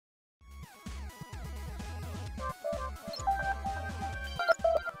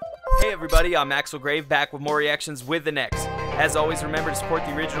everybody, I'm Axel back with more reactions with the next. As always, remember to support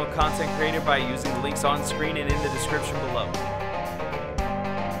the original content creator by using the links on screen and in the description below.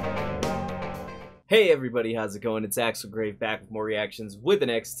 Hey everybody, how's it going? It's Axel back with more reactions with the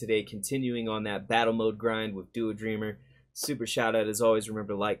next. Today, continuing on that battle mode grind with Do a Dreamer. Super shout out as always.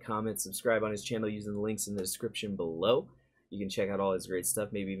 Remember to like, comment, subscribe on his channel using the links in the description below. You can check out all his great stuff,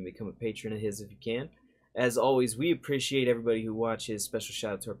 maybe even become a patron of his if you can. As always, we appreciate everybody who watches. Special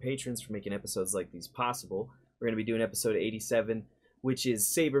shout out to our patrons for making episodes like these possible. We're going to be doing episode 87, which is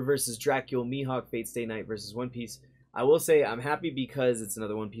Saber versus Dracule Mihawk, Fate Stay Night versus One Piece. I will say I'm happy because it's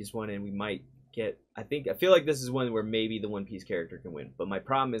another One Piece one, and we might get... I feel like this is one where maybe the One Piece character can win. But my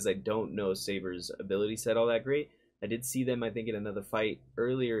problem is I don't know Saber's ability set all that great. I did see them, I think, in another fight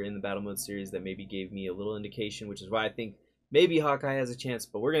earlier in the Battle Mode series that maybe gave me a little indication, which is why I think maybe Hawkeye has a chance,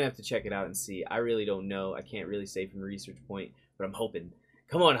 but we're going to have to check it out and see. I really don't know. I can't really say from a research point, but I'm hoping.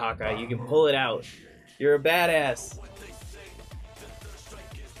 Come on, Hawkeye. You can pull it out. You're a badass.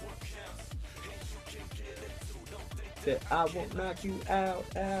 I won't knock you out,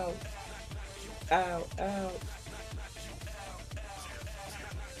 out, out, out.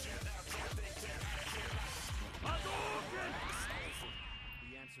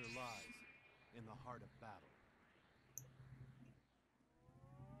 The answer lies in the heart of battle.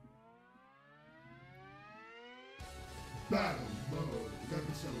 Battlemode,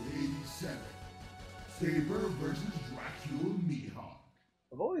 episode 87. Saber versus Dracule Mihawk.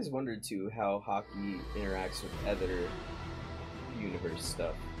 I've always wondered too how hockey interacts with other universe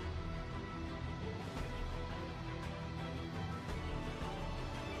stuff.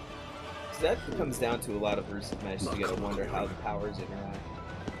 So that comes down to a lot of versus matches. You gotta wonder how the powers interact.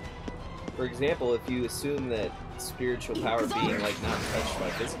 For example, if you assume that spiritual power being like not touched by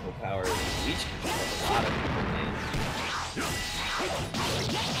physical power, each can have a lot of people, man.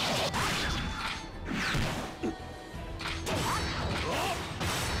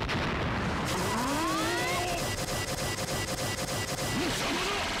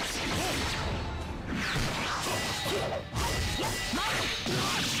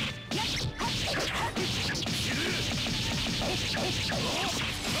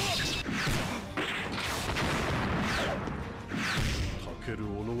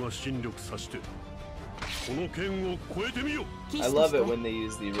 I love it when they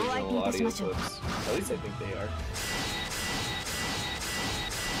use the original audio clips. At least I think they are.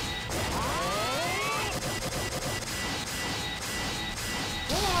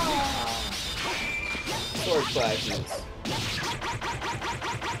 Sword clashes.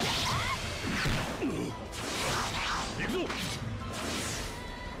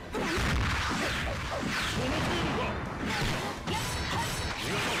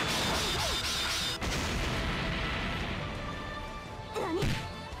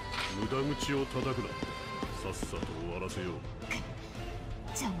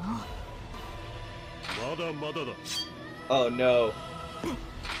 Oh no.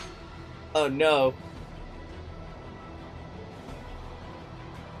 Oh no.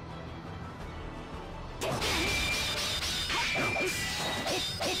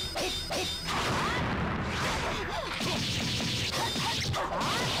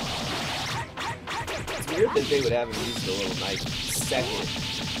 It's weird that they would have him use the little knife second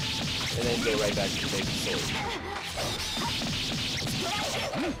and then go right back to the big sword.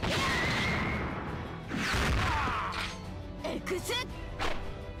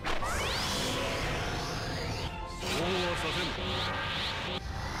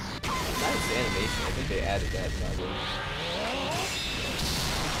 Nice animation. I think they added that probably.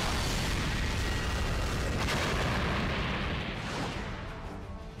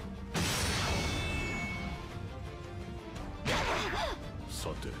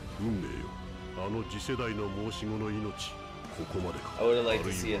 I would have liked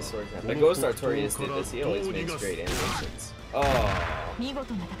to see a sword trap. But Ghost Artorias did this. He always makes great animations. Oh,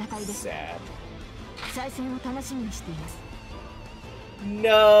 sad.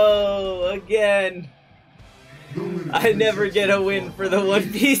 No, again. I never get a win for the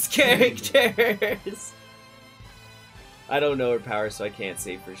One Piece characters. I don't know her power, so I can't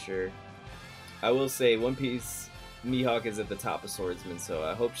say for sure. I will say One Piece Mihawk is at the top of swordsman, so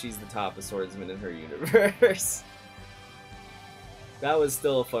I hope she's the top of swordsman in her universe. That was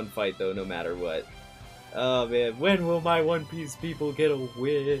still a fun fight though, no matter what. Oh man, when will my One Piece people get a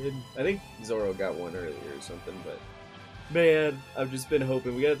win? I think Zoro got one earlier or something, but man, I've just been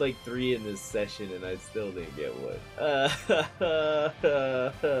hoping. We got like 3 in this session and I still didn't get one.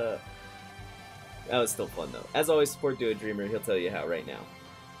 That was still fun though. As always, support Do a Dreamer. He'll tell you how right now.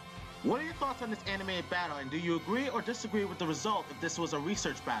 What are your thoughts on this animated battle, and do you agree or disagree with the result if this was a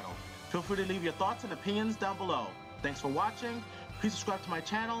research battle? Feel free to leave your thoughts and opinions down below. Thanks for watching. Please subscribe to my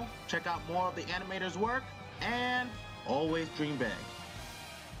channel, check out more of the animator's work, and always dream big.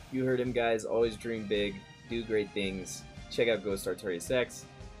 You heard him, guys. Always dream big, do great things. Check out Ghost Artorias X.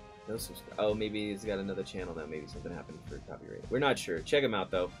 No subscribe. Oh, maybe he's got another channel now. Maybe something happened for copyright. We're not sure. Check him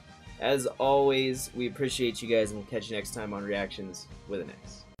out, though. As always, we appreciate you guys, and we'll catch you next time on ReaXtions with an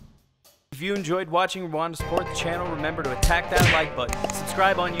X. If you enjoyed watching and want to support the channel, remember to attack that like button,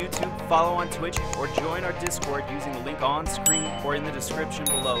 subscribe on YouTube, follow on Twitch, or join our Discord using the link on screen or in the description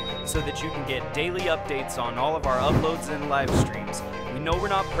below so that you can get daily updates on all of our uploads and live streams. We know we're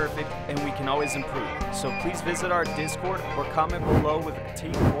not perfect and we can always improve, so please visit our Discord or comment below with a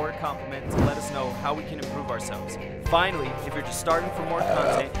critique or a compliment to let us know how we can improve ourselves. Finally, if you're just starting for more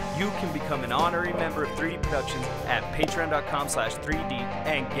content, you can become an honorary member of 3D Productions at patreon.com/3D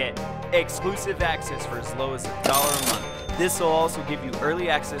and get exclusive access for as low as $1 a month. This will also give you early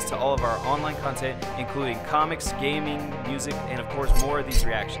access to all of our online content, including comics, gaming, music, and of course more of these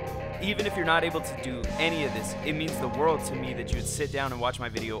reactions. Even if you're not able to do any of this, it means the world to me that you would sit down and watch my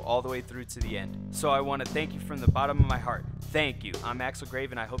video all the way through to the end. So I want to thank you from the bottom of my heart. Thank you. I'm Axel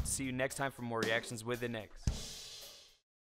Grave, and I hope to see you next time for more reactions with an X.